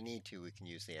 So if we need to, we can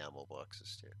use the ammo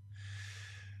boxes too.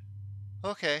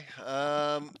 Okay.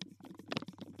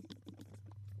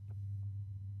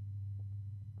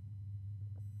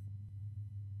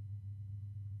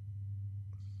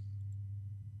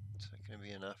 Is that going to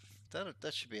be enough?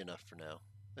 That should be enough for now.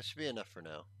 That should be enough for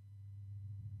now.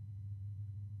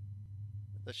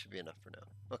 That should be enough for now.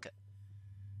 Okay.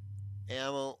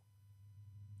 Ammo.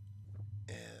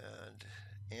 And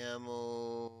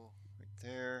ammo right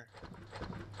there.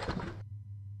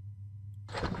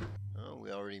 Oh,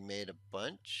 we already made a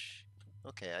bunch.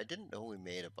 Okay, I didn't know we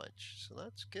made a bunch, so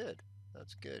that's good.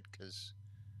 That's good, because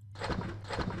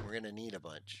we're going to need a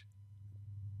bunch.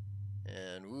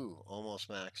 And, ooh, almost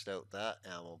maxed out that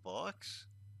ammo box.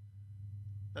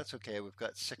 That's okay, we've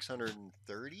got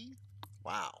 630.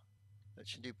 Wow, that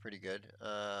should do pretty good.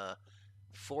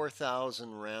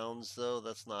 4,000 rounds, though,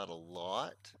 that's not a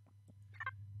lot,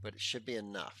 but it should be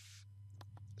enough.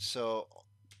 So,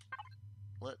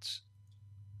 let's...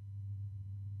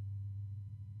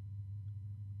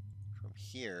 From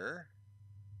here...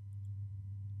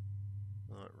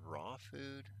 We want raw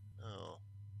food? Oh.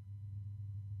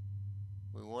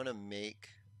 We want to make...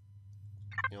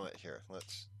 You know what, here,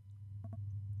 let's...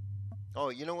 Oh,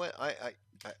 you know what, I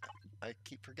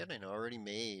keep forgetting, I already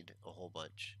made a whole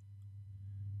bunch.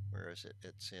 Where is it?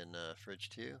 It's in fridge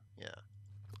 2? Yeah.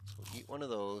 So we'll eat one of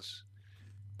those,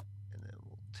 and then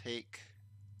we'll take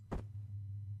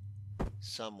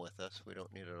some with us. We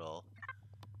don't need it all.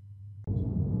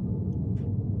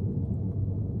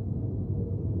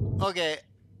 Okay,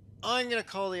 I'm going to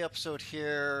call the episode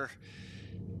here.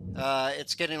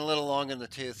 It's getting a little long in the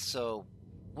tooth, so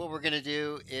what we're going to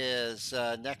do is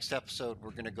next episode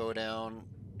we're going to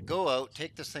go out,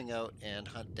 take this thing out, and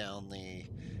hunt down the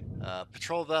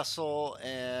patrol vessel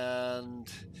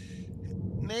and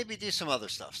maybe do some other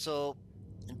stuff. So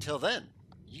until then,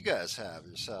 you guys have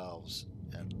yourselves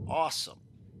an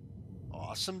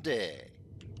awesome day.